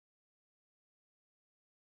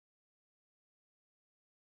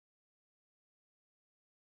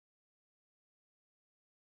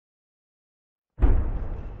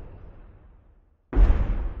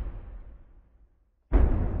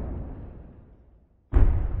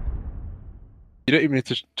You don't even need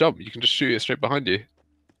to jump. You can just shoot it straight behind you.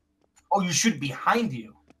 Oh, you shoot behind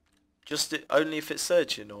you. Just only if it's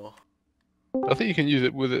searching, or? I think you can use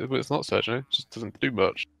it when it's not searching. It just doesn't do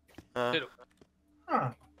much. Huh.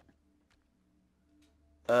 Yeah.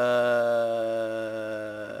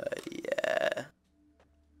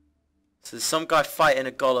 So there's some guy fighting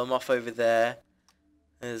a golem off over there.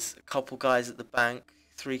 There's a couple guys at the bank.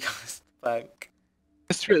 3 guys at the bank.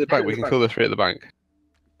 There's 3 at the bank. We can kill the 3 at the bank.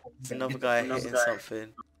 There's another guy hitting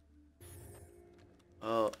something.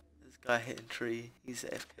 Oh, this guy hitting tree. He's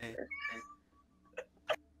AFK.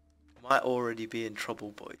 Might already be in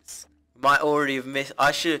trouble, boys. Might already have missed.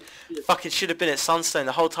 I should have been at Sunstone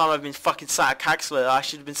the whole time. I've been fucking sat at Caxler. I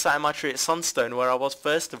should have been sat in my tree at Sunstone where I was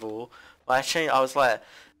first of all. But I changed. I was like,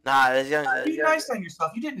 nah. Be nice on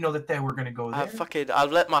yourself. You didn't know that they were gonna go there.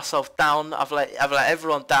 I've let myself down. I've let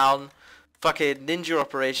everyone down. Fucking ninja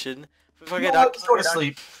operation. Fucking go to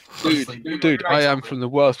sleep. Dude, I am from the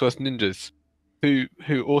world's worst ninjas, who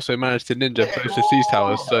also managed to ninja both the siege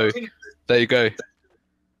towers. So there you go.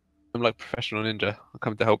 I'm like professional ninja. I'll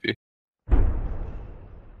come to help you.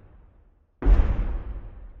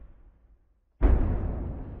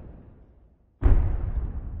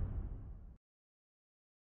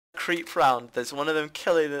 Creep round. There's one of them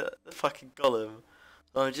killing the fucking golem.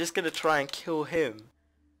 I'm just gonna try and kill him.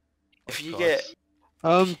 If you get.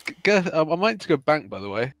 I might need to go bank, by the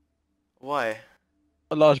way. Why?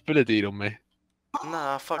 A large bill of deed on me.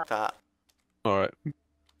 Nah, fuck that. Alright.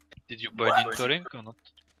 Did you burn into Link or not?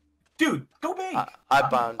 Dude, go bank. I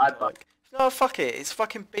banned. No, fuck it. It's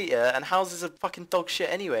fucking beta, and houses are fucking dog shit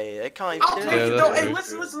anyway. They can't even do it. No, hey,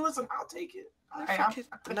 listen. I'll take it.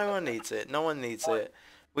 No one needs it. No one needs it.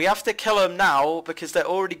 We have to kill them now because they're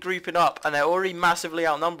already grouping up and they're already massively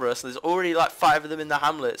outnumber us. There's already like 5 of them in the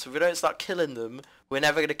hamlet. So if we don't start killing them, we're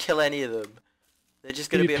never gonna kill any of them. They're just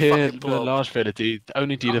gonna be a fucking blob. Large fidelity. The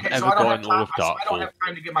only deed I've ever got in all of Darkfall. I don't have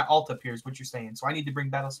time to get my alt up here, is what you're saying. So I need to bring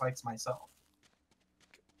battle spikes myself.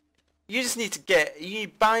 You just need to you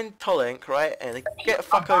bind Talpec, right, and get the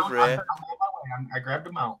fuck over here. I'm on my way. I grabbed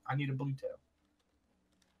him out. I need a blue tail.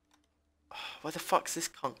 Where the fuck's this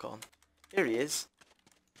cunt gone? Here he is.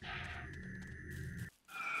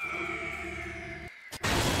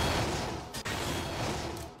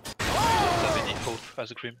 As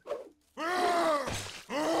a cream.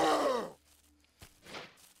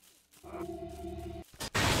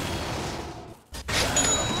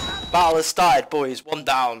 Battle has started, boys. 1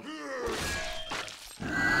 down.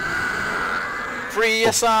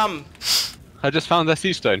 Free Sam. I just found their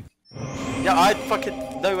siege stone. Yeah, I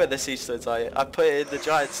fucking know where the siege stones are. I put it in the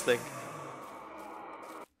giants thing.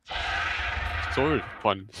 Sorry,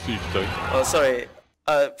 fun siege stone. Oh, sorry.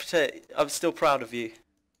 I'm still proud of you.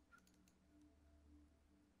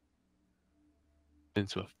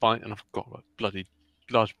 Into a fight and I've got a bloody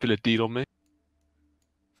large bill of deed on me.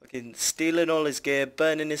 Fucking stealing all his gear,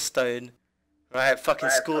 burning his stone. Right, fucking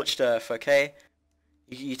scorched earth, okay?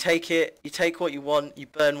 You take it, you take what you want, you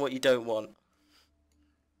burn what you don't want.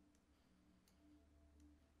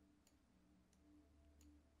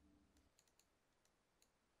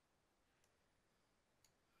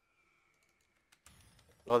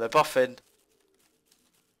 Oh, they're buffing.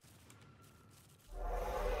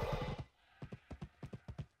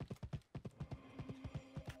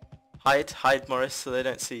 Hide, Morris, so they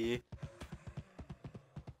don't see you.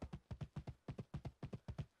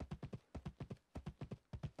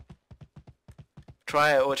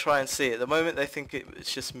 Try it or try and see it. The moment they think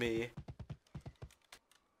it's just me.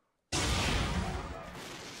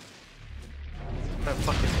 Don't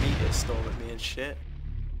fucking meteor storm at me and shit.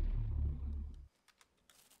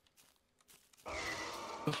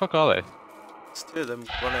 What the fuck are they? There's 2 of them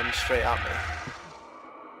running straight at me.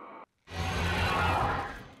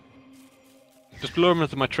 Just lure them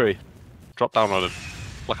into my tree. Drop down on them.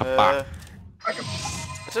 Like a bat. I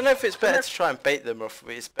don't know if it's better to try and bait them or if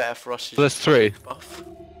it's better for us to There's 3. Buff.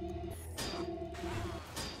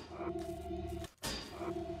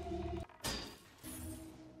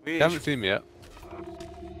 You haven't seen me yet.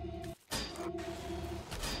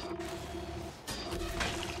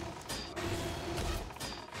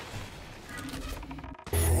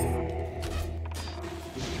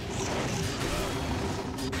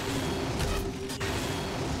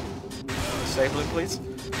 Disabling, please.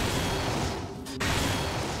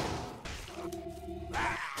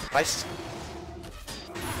 Nice.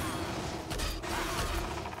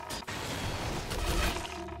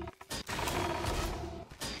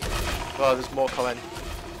 Oh, there's more coming.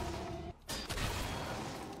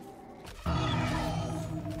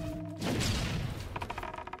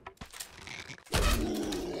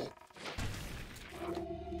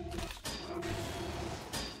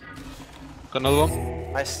 Got another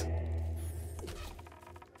one. Nice.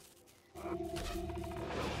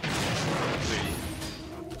 Really.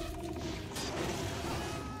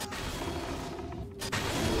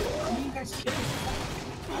 How are you guys killing?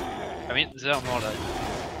 I mean, they are more like,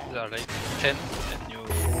 they are like 10 and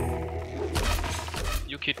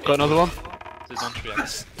you kill Got another one. They don't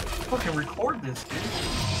react. Fucking record this, dude.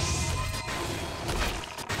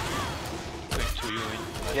 Going to you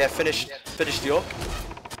in. Yeah, finish the orc.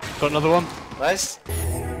 Got another one. Nice.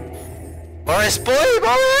 Boris, boy,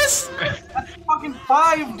 Boris! That's fucking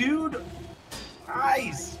 5, dude.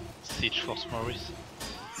 Nice. Siege Force Maurice.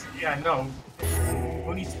 Yeah, no.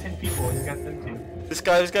 Who needs 10 people? He's got them too. This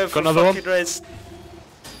guy was going for another fucking one? race.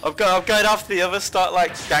 I'm going after the other, start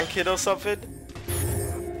like ganking or something.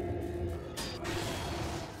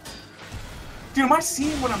 Dude, am I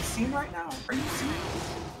seeing what I'm seeing right now? Are you seeing?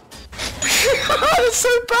 That's so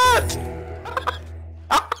bad!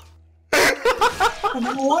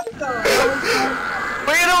 What the hell?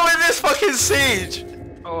 We're gonna win this fucking siege!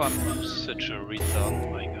 Oh, I'm such a retard,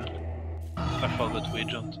 my god. I forgot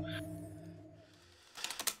Regent.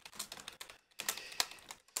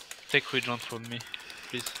 Take Regent from me,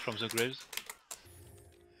 please, from the graves.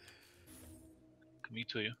 Coming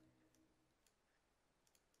to you.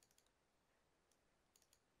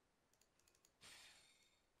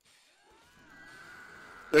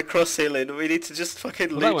 The cross ceiling, we need to just fucking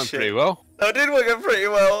Well, loot that went shit. pretty well. That did work pretty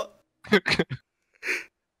well.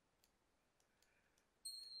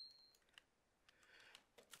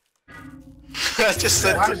 I just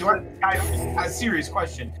said A serious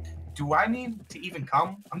question. Do I need to even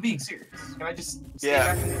come? I'm being serious. Can I just stay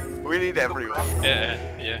Yeah. back and... we need everyone.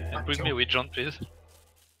 Yeah, and bring me Regent, please.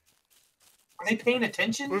 Are they paying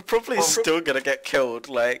attention? We're probably Or- still gonna get killed,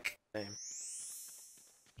 like...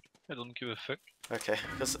 I don't give a fuck. Okay,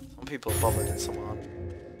 because some people are bothered and some aren't.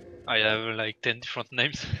 I have like 10 different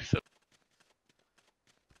names, so...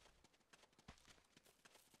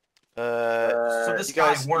 So this you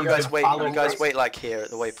guys, guy weren't you guys gonna wait. follow You guys us? wait like here at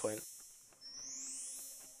the waypoint.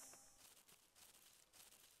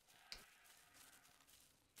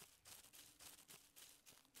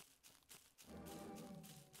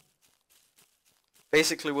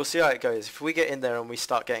 Basically, we'll see how it goes. If we get in there and we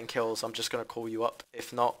start getting kills, I'm just gonna call you up.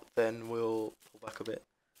 If not, then we'll pull back a bit.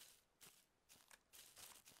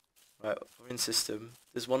 Right, we're in system.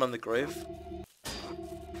 There's one on the grove.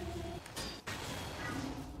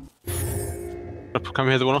 Come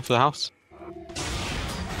here, the one off the house.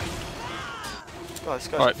 Oh, this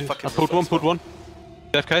guy's Alright, fucking I pulled rough one, as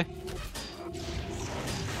well. FK.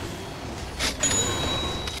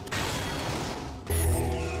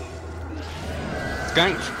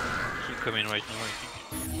 Skanked. He'll come in right now, I think.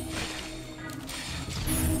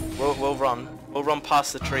 We'll run. We'll run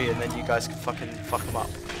past the tree and then you guys can fucking fuck them up.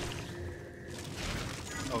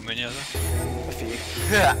 How many are there? A few.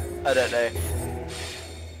 I don't know.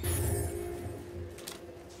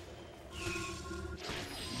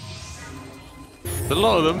 There's a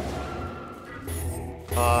lot of them.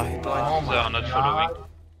 He blind. Oh They my are not God. following.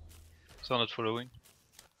 They are not following.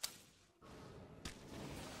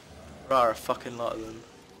 There are a fucking lot of them.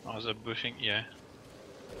 Oh, they're bushing, yeah.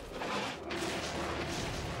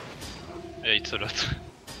 Yeah, it's a lot.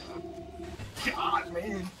 God,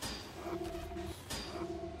 man.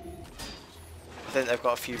 I think they've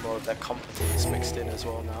got a few more of their competence mixed in as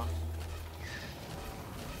well now.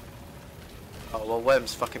 Oh well,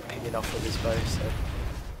 Worm's fucking pinging off with his bow, so...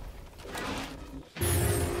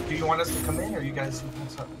 Do you want us to come in, or you guys?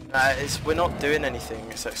 we're not doing anything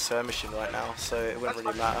except skirmishing right now, so it wouldn't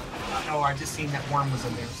really matter. No, I just seen that worm was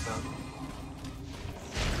in there, so.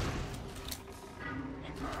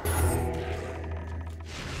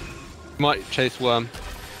 Might chase worm.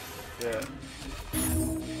 Yeah.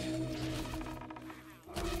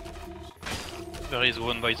 There is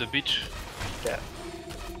one by the beach. Yeah.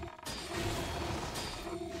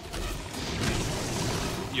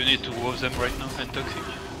 You need to wolf them right now, and toxic.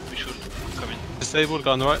 We should come in. Disabled,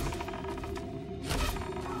 guy on the right.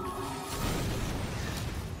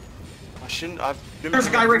 I shouldn't. I've been There's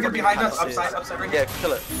a guy right here behind us, panaceas. upside right Yeah, here.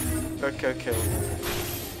 kill it. Go kill.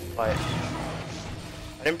 Right.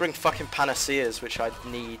 I didn't bring fucking panaceas, which I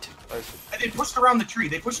need. They pushed around the tree.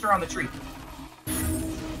 They pushed around the tree.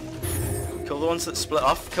 Kill the ones that split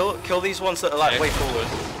off. Kill these ones that are like Yeah, way forward.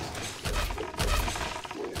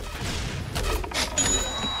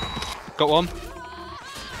 Got one.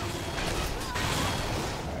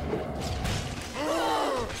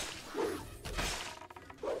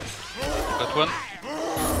 Got one.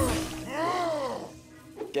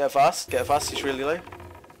 Get fast, he's really low.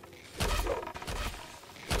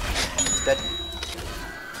 He's dead.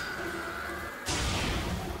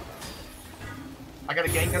 I got a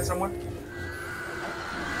gank at someone.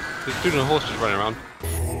 There's a dude on a horse just running around.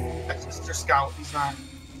 That's just your scout. He's not.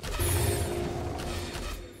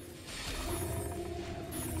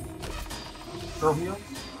 Throw heal.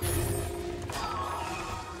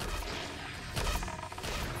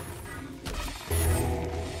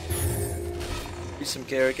 Use some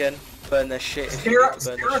gear again. Burn their shit. If you Sarah need to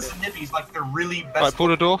burn their shit. and Nibbies like they're really best. Right, pull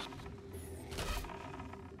the door.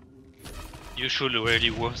 You should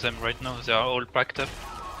really work them right now, they are all packed up.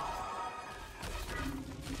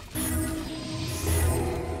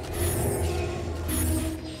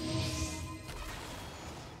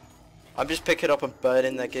 I'm just picking up and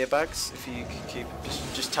burning their gear bags. If you can keep,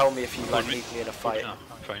 just tell me if you like need me in a fight. No,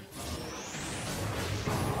 I'm fine.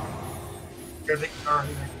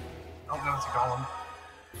 Oh no, it's a golem.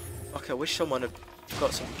 Okay, I wish someone had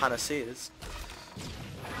got some panaceas.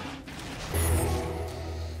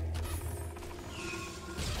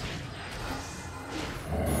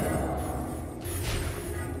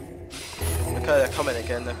 Okay, they're coming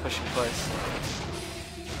again. They're pushing close.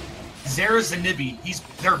 Zera's a Nibby. He's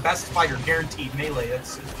their best fighter, guaranteed. Melee,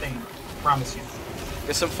 that's his thing. Promise you.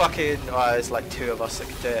 There's some fucking. Oh, there's like 2 of us that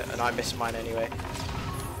could do it, and I missed mine anyway.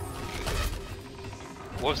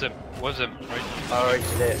 Was them, right? I already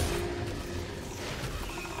did it.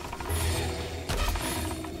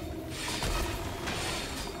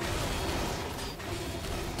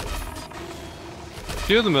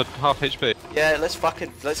 A few of them are half HP. Yeah, let's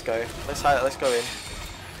go. Let's go in.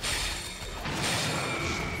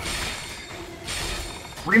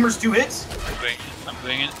 Reamer's 2 hits. I'm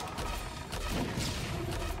going in.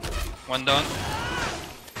 One down.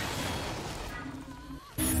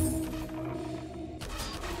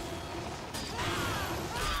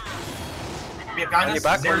 We have guys. On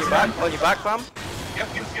your back, on your back, fam. Yep.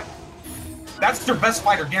 That's their best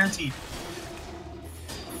fighter, guaranteed.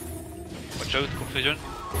 Watch out, confusion.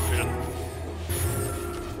 Confusion.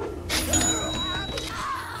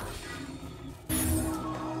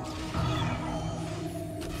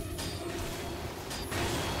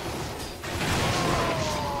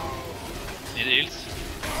 Need heals.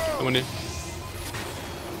 Someone in.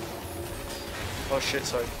 Oh shit,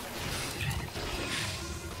 sorry.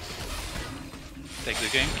 Take the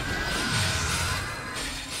gank.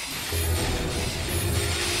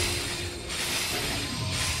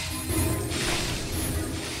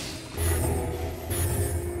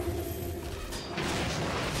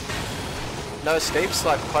 No escapes,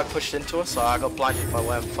 like quite pushed into us, so I got blinded by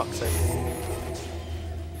worm, fuck's sake.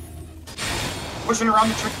 Pushing around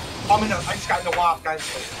the tree. I just got in the wop, guys.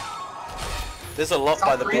 There's a lot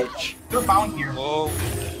by the beach. They're bound here. Oh,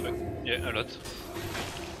 yeah, a lot.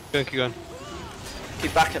 Keep going.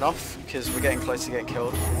 Keep backing off, because we're getting close to getting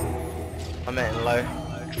killed. I'm hitting low.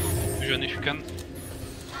 Confusion if you can.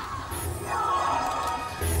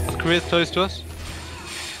 Korea's close to us.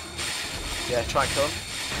 Yeah, try and kill him.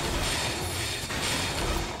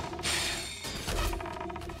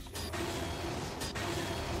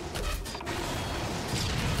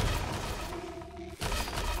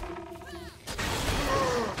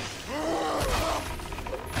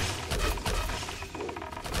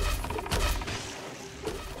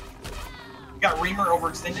 Got Reamer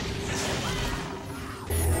overextended.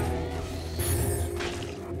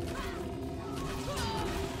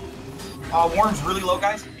 Worm's really low,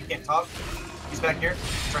 guys. He can't talk. He's back here,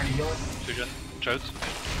 trying to heal him. Confusion. Watch out.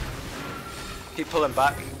 Keep pulling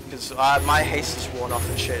back, because my haste is worn off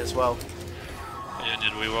and shit as well. Yeah,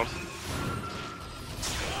 need reworld.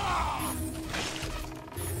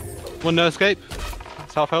 One no escape.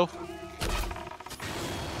 That's half health.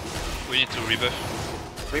 We need to rebuff.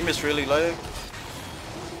 Reamer's really low.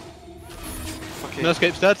 Fucking. No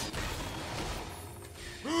escape's dead.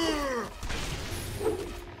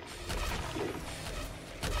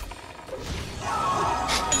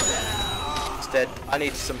 It's dead. I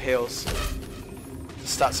need some heals. The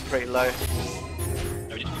stats are pretty low. Yeah,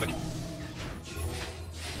 we need to go back.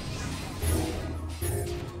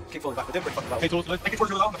 Keep falling back. We're doing pretty fucking well. Hey, towards Make it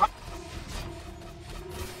towards really low. Make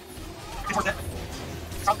it towards that.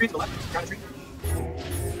 South tree to the left. Behind the tree.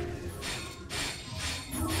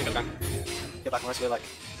 Get back on us. We're like.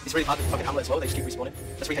 It's really hard to fucking hamlet as well. They just keep respawning.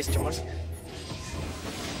 Let's re-hasten to us.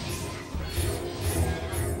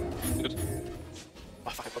 Good. Oh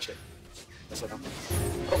fuck, I botched it. Let's slow down.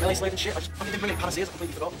 Oh, melee slave and shit. I just fucking didn't bring any panaceas. I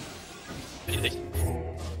completely forgot. We need haste.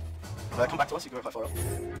 Come back to us. You can go quite far up.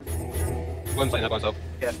 One's playing that by himself.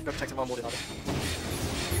 Yeah, go protect him more than others.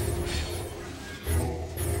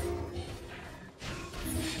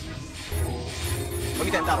 When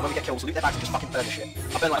continue getting down, and when we get kills, we'll loot their bags and just fucking burn the shit.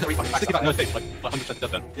 I burn like 3 fucking bags. No safe, like 100%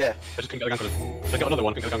 dead then. Yeah. I just couldn't get the gang for them. So I got another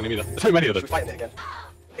one, I couldn't get the gang on him either. There's so many of them. Should we fight a bit again?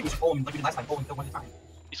 I think we should pull him like we did last time, pull him kill one at a time.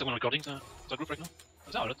 Is someone recording the group right now?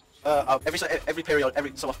 Is that alright? Every period,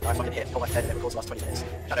 every so often I fucking hit, pull my head, and it goes the last 20 minutes.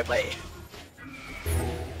 Shadow play.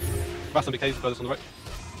 Rats and BKs, brothers on the right.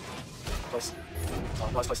 Close. Oh,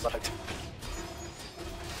 not as close as I hoped.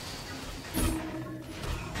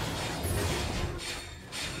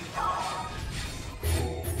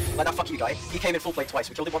 Like that fuck you guy, he came in full plate twice.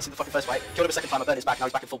 We killed him once in the fucking first fight, killed him a second time, I burned his back, now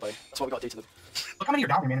he's back in full plate. That's what we gotta do to them. Look how many are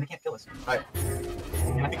down here, man, and they can't kill us. Right.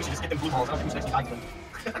 And I think we should just get them blue balls. I don't think we should actually die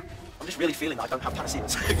to them. I'm just really feeling that I don't have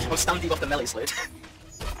panaceas. I'm standing off the melee slid.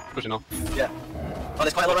 Pushing on. Yeah. Oh,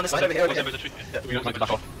 there's quite a lot on this side over here. What's the tree? Yeah. We don't mind to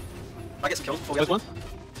back off. I get some kills before we There's go. one.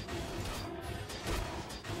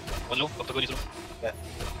 One low, octagon is low. Yeah.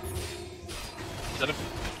 7.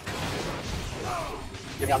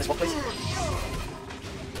 Get me out of this one, please.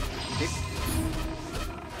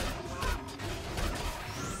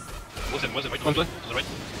 What's it right? One play. To the right.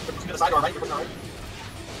 Push to the side or right, push to the right.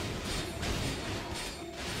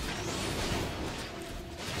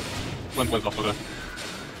 One's off over there.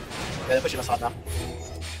 Yeah, they're pushing us hard now.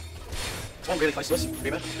 There's one really close to us.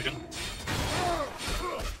 Reaver. Vision.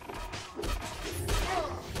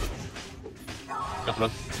 Got to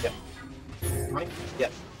run. Yeah. Running. Yeah.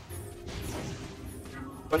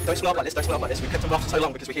 Don't split up like this, don't split up like this. We've kept them off for so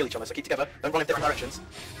long because we heal each other, so keep together. Don't run in different directions.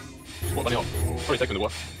 What running off? Probably taking the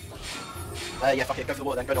water. Yeah, fuck it, go for the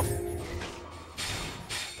water then, go north.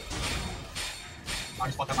 I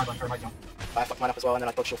just fucked up my bunker right now. I fucked mine up as well, and then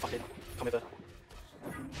I thought she'll fucking come over.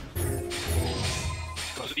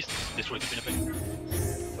 Go to the east. Destroy the pin.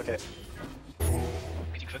 Okay.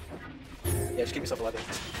 Getting fed. Yeah, just keep yourself alive.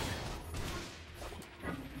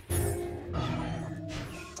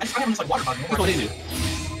 I just find him just like water bugging. It's not easy.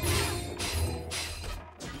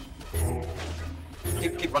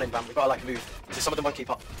 Keep running, Bam. We've got to like move. So some of them won't keep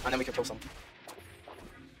up, and then we can kill some.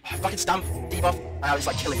 Fucking stamp, debuff. It's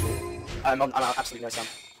like killing me. I'm absolutely no stamp.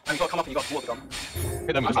 And you gotta come up and you got water gun.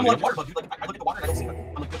 Hit them with I'm something. water bug, dude. Like, I look at the water and I don't see nothing.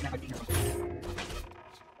 I'm like looking at my feet or something.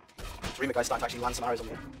 This remake guy's starting to actually land some arrows on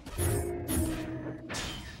me.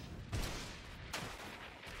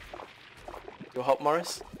 You'll help,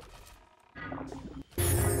 Morris?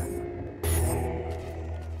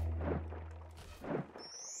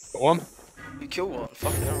 Got one. You kill one?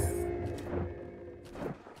 Fucking hell.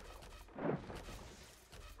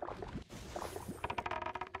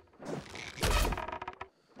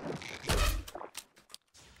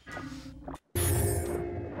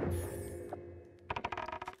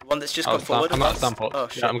 One that's just gone forward. I'm out of stamp pot. Oh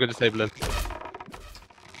shit. Yeah, I'm going to disable him.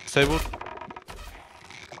 Disabled.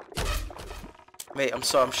 Mate, I'm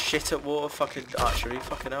sorry, I'm shit at water fucking archery,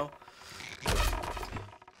 fucking hell.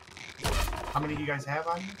 How many do you guys have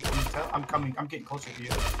on you? Can you tell? I'm coming. I'm getting closer to you.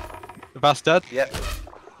 The Vast dead. Yep.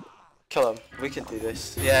 Kill them. We can do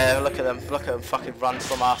this. Yeah, look at them. Look at them fucking run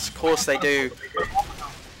from us. Of course they do.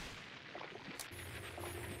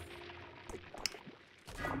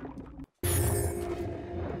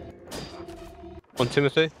 On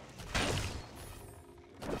Timothy.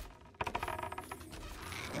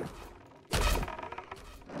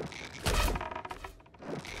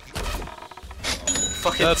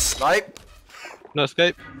 Fucking Dead. snipe. No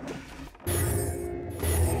escape.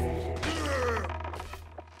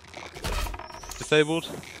 Disabled.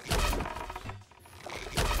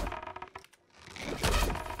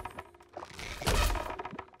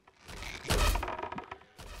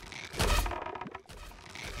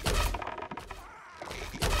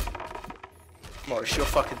 Morris, you're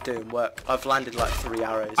fucking doing work. I've landed like 3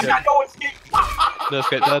 arrows. I got no escape. No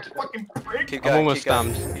escape dead. Fucking prick. Keep I'm going, almost keep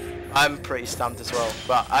going. stammed. I'm pretty stamped as well,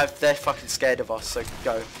 but they're fucking scared of us, so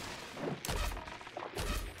go.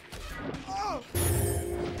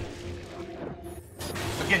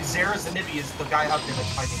 Again, Zara Zanibi is the guy out there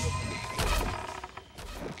that's fighting with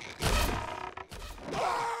me.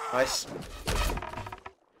 Nice.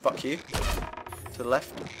 Fuck you. To the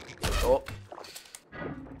left. Orc.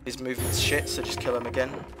 His movement's shit, so just kill him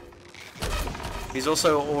again. He's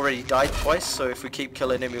also already died twice, so if we keep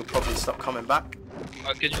killing him, he'll probably stop coming back.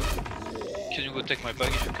 Can you go take my bag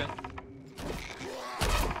if you can?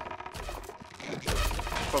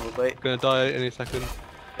 Probably. Gonna die any second.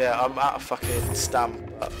 Yeah, I'm out of fucking stamp.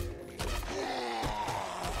 But...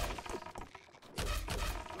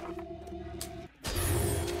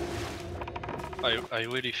 I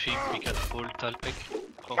really think we can hold Talpec.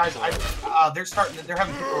 Guys, they're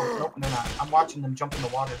having people. Nope, they're not. I'm watching them jump in the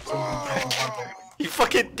water. Some of them jump in the water. You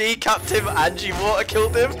fucking decapped him and you water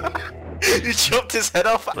killed him. You chopped his head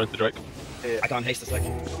off. Run to Drake. Yeah. I can't haste a sec.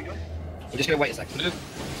 We're just gonna wait a second.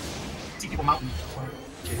 See people mountain.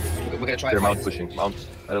 We're gonna try. They're and mount fight. pushing. Mount.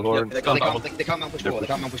 Yeah, Elgorn. they can't mount push water. They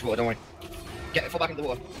can't mount push water. Don't worry. Fall back into the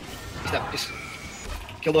water. Just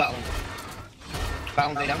kill the battle.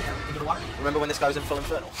 Battle, lay down. Into the water. Remember when this guy was in full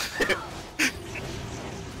infernal?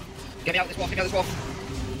 Get me out this wall. Get me out this wall.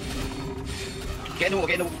 Get in the water.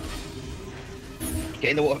 Get in the water. Get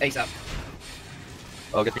in the water ASAP.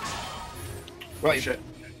 I'll get. Right. Shit.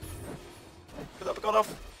 Got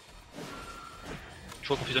off.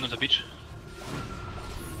 Throw confusion on the beach.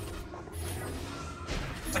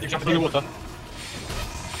 It's like you're jumping In in the water.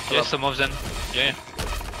 Yeah, some of them. Yeah.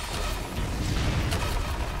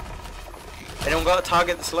 Anyone got a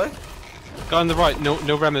target that's low? Guy on the right,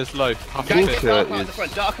 no rem is low. Half Guys, a get bit. Dark Heart in the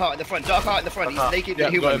front. Dark Heart in the front. Dark Heart in the front. He's Dark naked Yeah,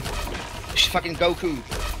 and human. got him. Fucking Goku.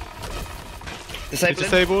 He's Disable him.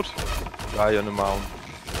 disabled. Guy on the mount.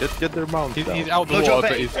 Get their mount. He's down. out the Go water, jump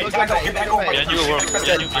but in. he's. Hey, back up, get back over. Yeah, new work.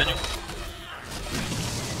 Yeah, new.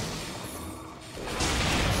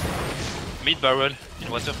 Mid barrel in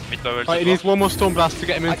water. Mid barrel. Right, he needs one more storm blast to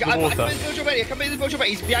get him I into the come water. in the build your ready. I come in the build your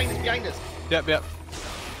ready. He's behind us. Yep.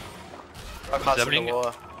 I can't see the Doubling.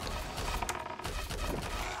 water.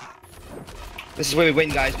 This is where we win,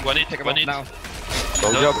 guys. One hit, Pick him one up hit. now.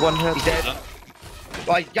 Go job one head. He's dead. Done.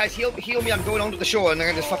 Right, guys, heal me. I'm going onto the shore, and they're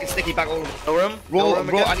gonna just fucking sticky back all over. No room? Roll, No room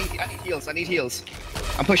roll. again? I need heals.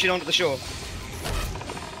 I'm pushing onto the shore.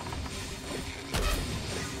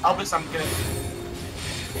 Albus, I'm gonna.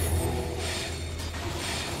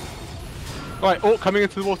 Right, Orc coming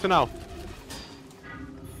into the water now.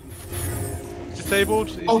 He's disabled.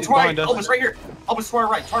 He's Oh, behind Tori, us. Albus right here. Albus, to our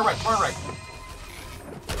right, to our right, to our right.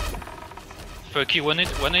 Furky, one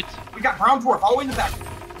hit. We got Brown Dwarf all the way in the back.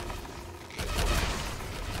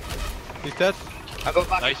 He's dead. I go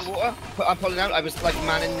back Nice. into the water. I'm pulling out. I was like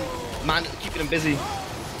keeping him busy.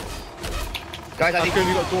 Guys, I That's need good.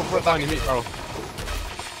 You got Dwarf right behind you. Meat barrel.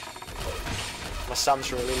 My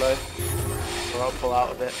stam's really low. So I'll pull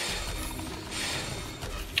out a bit.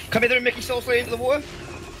 come hither and Mickey Soulslayer into the water.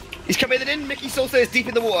 He's coming in. Mickey Soulslayer is deep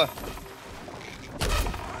in the water.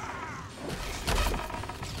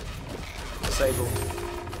 Disable.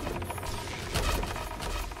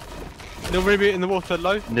 No Ruby in the water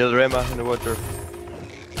low. Nil Rema in the water.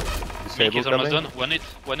 Mick Disable is almost coming. done.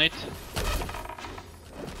 One hit.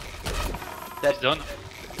 Dead. It's done.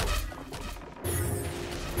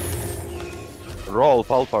 Roll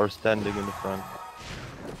Palpar standing in the front.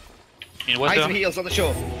 In I need water. some heals on the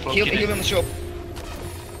shore. Okay. Heal me on the shore.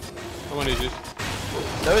 Come on, Aegis.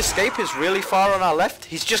 No escape is really far on our left.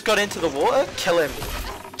 He's just got into the water. Kill him.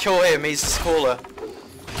 Kill him. He's the caller.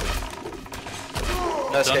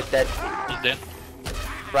 No escape. Dead. He's dead.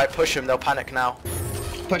 Right, push him. They'll panic now.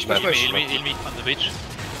 Push. Heal me on the beach.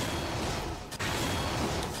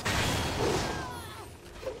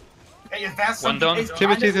 Hey, advance One down.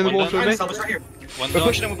 Timothy's in the One water down. with me. Albus right here. One We're down.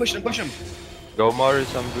 pushing him. Push him. Go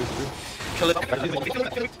Morris, I'm booster. Kill it.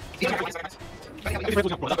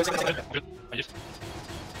 I just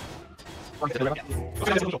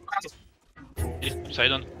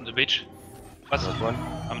side on the beach. Fast. Last one.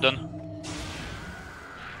 I'm done.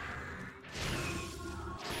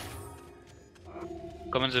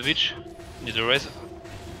 Come on the beach. Need a res.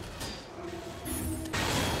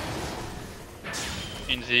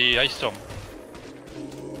 In the ice storm.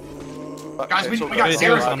 Guys, we got Hey,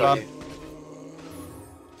 Sarah. here's some,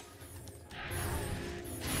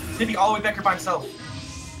 He's gonna be all the way back here by himself.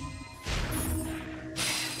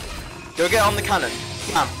 Go get on the cannon.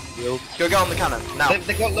 Bam. Go get on the cannon. Now.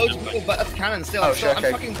 They've got loads of people, but at the cannon still. Oh, I'm still, shit, okay,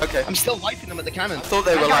 I'm fucking. okay. I'm still wiping them at the cannon. I thought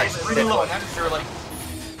they were That like. guy's really low, and that is like.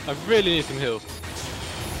 I really need some heals.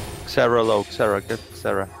 Sarah low. Sarah, get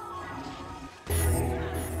Sarah.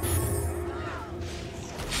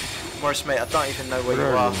 Morris, mate, I don't even know where you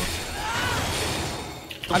Where are are. you?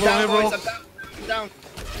 I'm down, boys. I'm down.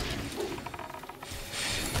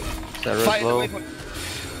 Sarah's Fire the low. waypoint.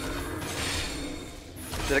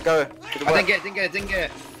 Did it go? Did it I work? didn't get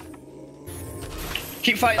it.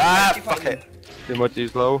 Keep fighting. Ah, keep fuck fighting. it.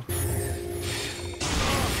 Timothy's low.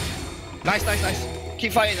 Nice.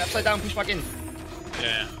 Keep fighting. Upside down. Push back in.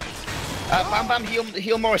 Yeah. Bam.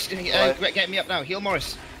 Heal Morris. Get me up now. Heal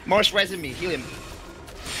Morris. Morris resin me. Heal him.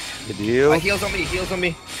 Get the heal. Heals on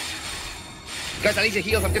me. Guys, I need your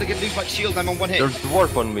heals. I'm gonna lose my shield. I'm on one hit. There's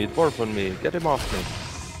dwarf on me. Get him off me.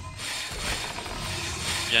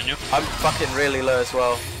 Behind you. I'm fucking really low as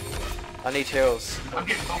well. I need heals. I'm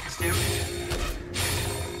getting focused, dude.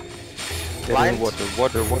 Get Blind? in water.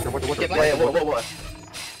 Water. Get blind. Wait, what?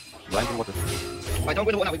 Blind in water. I don't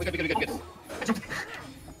win the one now. We're good.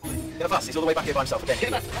 Get fast, he's all the way back here by himself again.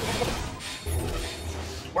 Get back.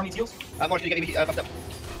 More needs heals. Morris, you get me buffed up.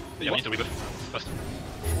 Yeah, we need to rebuild first.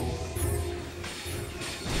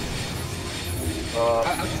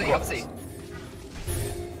 How to see?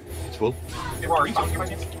 It's full. Hey, Roar, are you talking by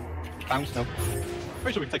chance? Bounce, no.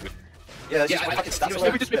 Pretty sure we can take it. Yeah, Yeah, just I- fucking I- stats if away.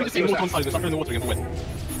 If we just get one side, stuck in the water, we can win.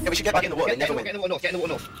 Yeah, we should get back in the water. They never Get win. in the water north, get in the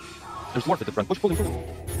water north. There's dwarf at the front. Push, pull him, pull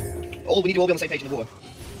him. All we need to all be on the same page in the water.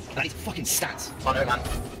 And it's fucking stats. Oh no, man.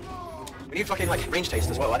 We need fucking like range taste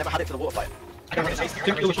as well. I never had it for the water fight. I can't Range range chase chase.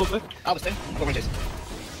 here. Kill the short there. Albert's go range chase.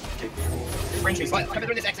 Range chase. Right, come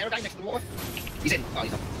in this X arrow guy next to the water. He's in. Oh,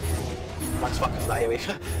 he's not. Thanks, fuck for that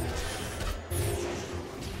AoE.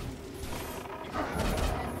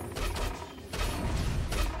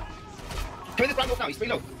 Come in this blind wolf now, he's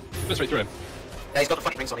pretty low. Go straight through him. Yeah, he's got the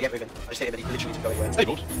fucking rings on. He ain't moving. I just hit him and he literally didn't go anywhere.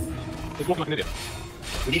 Stabled. He's walking like an idiot.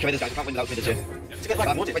 We need to come in this guy, we can't win without coming this here. To get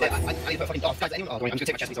like water, Wait, like, I need to put fucking off. Guys, anyone? Oh, wait, I'm just gonna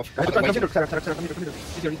take my chest piece off. Come Wait, here, Sarah, come here.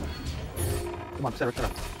 Easy, easy. Come on, Sarah.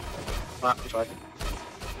 Mark, we tried.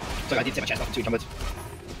 Sorry, I did take my chest off in 2 incumbents.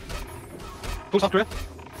 Full stuff career.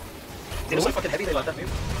 They're so fucking heavy, they like that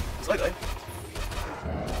move. It's like though.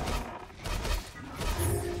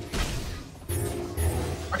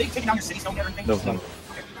 Are they taking down your city stone and everything? No, No. no.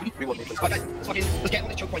 We want me, please. Right, guys, let's fucking, let's get on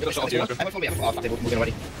this choke point. Let's go, let's go. Everyone follow me, oh, fuck, they're moving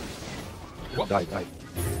already. Die.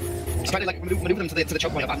 Just try to like maneuver them to the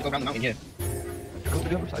choke point and go around the mountain here. Go to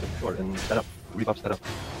the other side, sure, and set up. Rebuff, set up.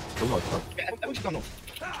 Go north, north. Yeah, everyone should go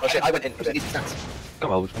north. Oh shit, I went in. We just need the stats.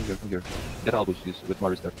 Come, Albus, come here. Get Albus, use with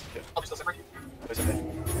Marius there. I'll just separate you. Where's it?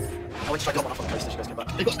 I went to try to get one off on the coast, so you guys get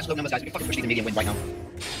back. They've got such low numbers, guys. We can fucking push these medium win right now.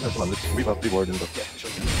 Come on, let's rebuff, reward, and go. Yeah, sure.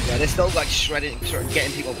 Yeah, they're still like shredding,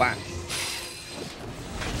 getting people back.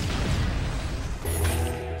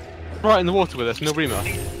 Right in the water with us, no Rima.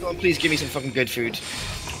 Go on, please give me some fucking good food.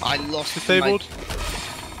 I lost Disabled.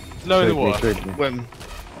 Low in the water. Trade me. Worm.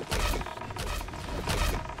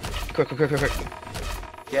 Quick.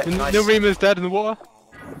 Yeah, nice. No Rima's dead in the water.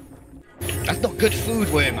 That's not good food,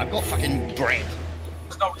 Worm. I've got fucking bread.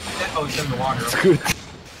 There's no dead he's in the water. Good.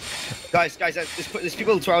 Guys, there's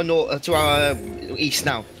people to our north, to our east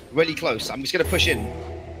now. Really close. I'm just gonna push in.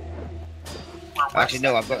 Actually,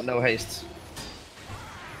 no, I've got no haste.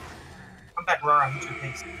 I'm back, Roar. I'm 2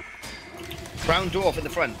 pace. Brown dwarf in the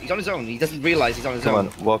front. He's on his own. He doesn't realise he's on his Come own.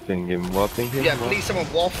 on, whopping him. Yeah, please,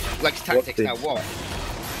 someone waff. Like tactics now. Waff.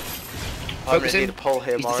 I Focus really in. need a pull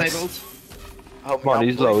here, He's Morris. disabled. Help me Come on, out,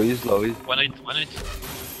 he's boy. low, he's low. One hit.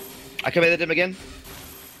 I committed him again.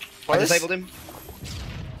 I Morris? disabled him.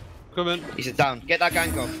 Come in. He's down. Get that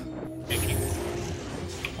gank off.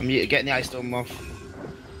 I'm getting the ice storm off.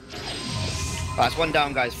 That's one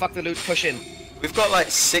down, guys. Fuck the loot. Push in. We've got like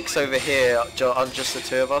 6 over here on just the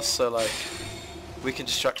 2 of us, so like we can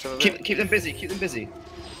distract them a bit. Keep them busy. Keep them busy.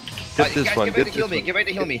 Get this guys, one, get get ready to heal this me. one. Get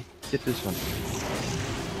ready to heal me. Get this one.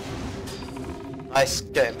 Nice,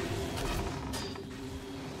 get him.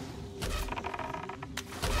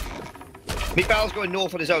 Meat Barrel's going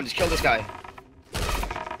north on his own. Just kill this guy.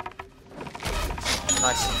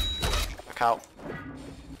 Nice. Back out.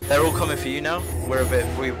 They're all coming for you now. We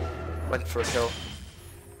went for a kill.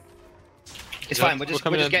 It's Yeah, fine. We're just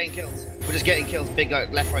coming in. getting kills. We're just getting kills. Big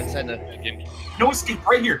like left, right, and center. No escape.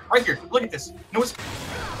 Right here. Right here. Look at this. No escape.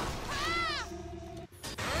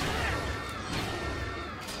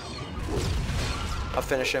 I'll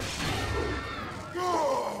finish him.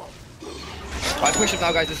 Right, push him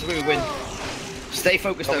now, guys. This is where we win. Stay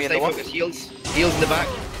focused, Got though. me in Stay the what? focused. Heals in the back.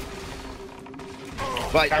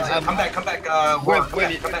 Right. Guys, come back. Roar.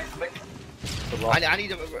 where- Come back. Come back.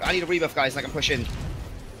 I need a rebuff, guys. So I can push in.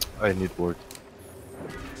 I need ward.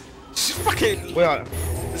 Fucking. Where are?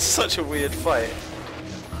 It's such a weird fight.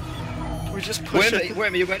 We just Where push it.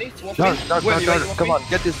 are you ready? To walk Dark, me? dark, Where dark, are you ready dark. to walk Come me? on,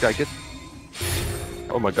 get this guy, get.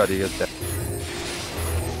 Oh my god, he is dead.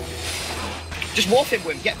 Just waff him,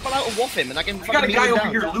 Wim. Pull out and waff him, and I can You got a fucking guy kneel him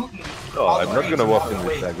over down. here looting. Oh, all I'm the not way gonna to walk all in the with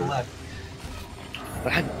way to the dagger. left.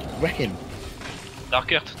 But I reckon.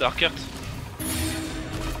 Dark Earth.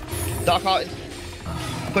 Dark Heart.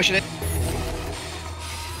 I'm pushing it.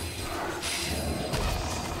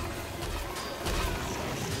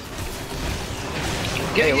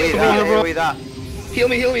 Get AoE heal that, me, AoE that. heal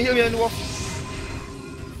me, and waff.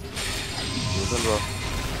 He's on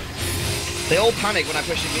rough. They all panic when I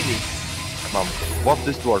push in melee. Come on, walk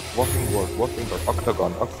this dwarf, walking dwarf,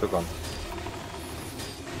 octagon.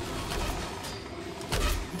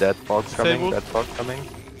 Dead fog's coming, Disabled. dead fog's coming.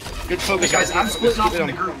 Good Hey focus, guys, I'm Keep splitting off it in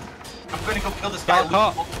the on. group. I'm gonna go kill this guy. Dark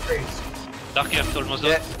Heart. Looting multiple trades. Dark Earth almost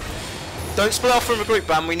Yeah. done. Don't split off from a group,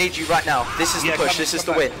 Bam. We need you right now. This is the Yeah, push. come- This is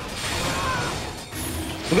come the win.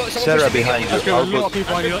 We've got someone Sarah pushing me behind here. you. Let's go. A lot of Albus,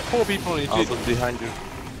 people on you. Like 4 people on you. Albus behind you.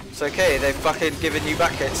 It's okay. They've fucking given you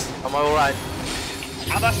back hits. Am I alright?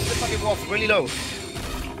 I've asked the fucking waff really low.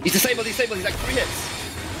 He's disabled, he's like 3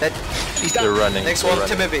 hits. Dead. He's They're down. running. Next they're one,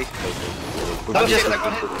 running. Timothy. That was just- just like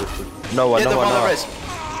 1 hit. No one, Get no them one. while No. there is.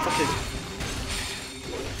 Fucking.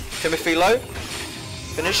 Timothy low.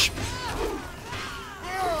 Finish.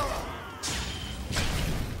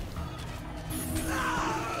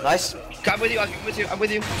 Nice. I'm with you, I'm with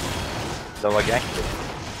you. No, again.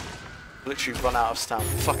 Literally run out of stamina.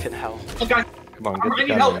 Fucking hell. Okay. Come on, I get the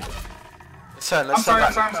need help. camera. Let's turn, I'm let's sorry, turn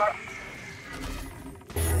I'm back. sorry, I'm sorry.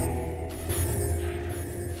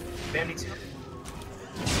 Bam needs help.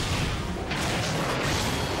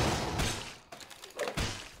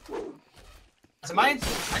 Is it mine?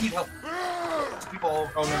 I need help. People,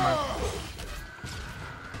 oh, never mind.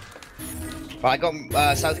 Right, I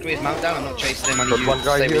got South Korea's mount down. I'm not chasing him. I'm Got you. one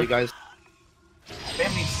guy Stay with here. you guys.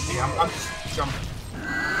 Bam needs to be. I'm just jumping.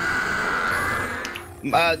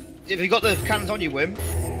 If you got the cannons on you, Wim.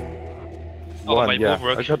 Oh, my One, yeah. bow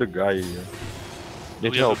broke. I got a guy here.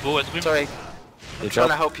 Need We have help. a bow at Wim. Sorry. I'm Need trying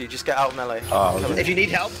to help. help you, just get out of melee. Ah, okay. If you need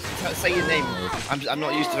help, say your name. I'm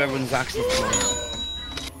not used to everyone's accents.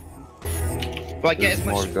 Right, get as There's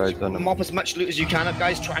more much, guys on them. mop as much loot as you can up,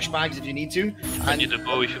 guys. Trash bags if you need to. I And need a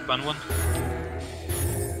bow if you ban one.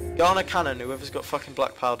 Get on a cannon, whoever's got fucking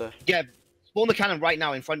black powder. yeah, spawn the cannon right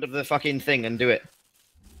now in front of the fucking thing and do it.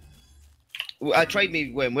 Trade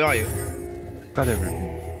me, Wim. Where are you? Got everything.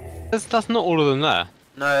 That's not all of them there.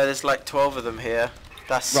 No, there's like 12 of them here.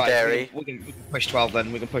 That's Right, scary. we can push 12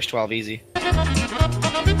 then. We can push 12 easy.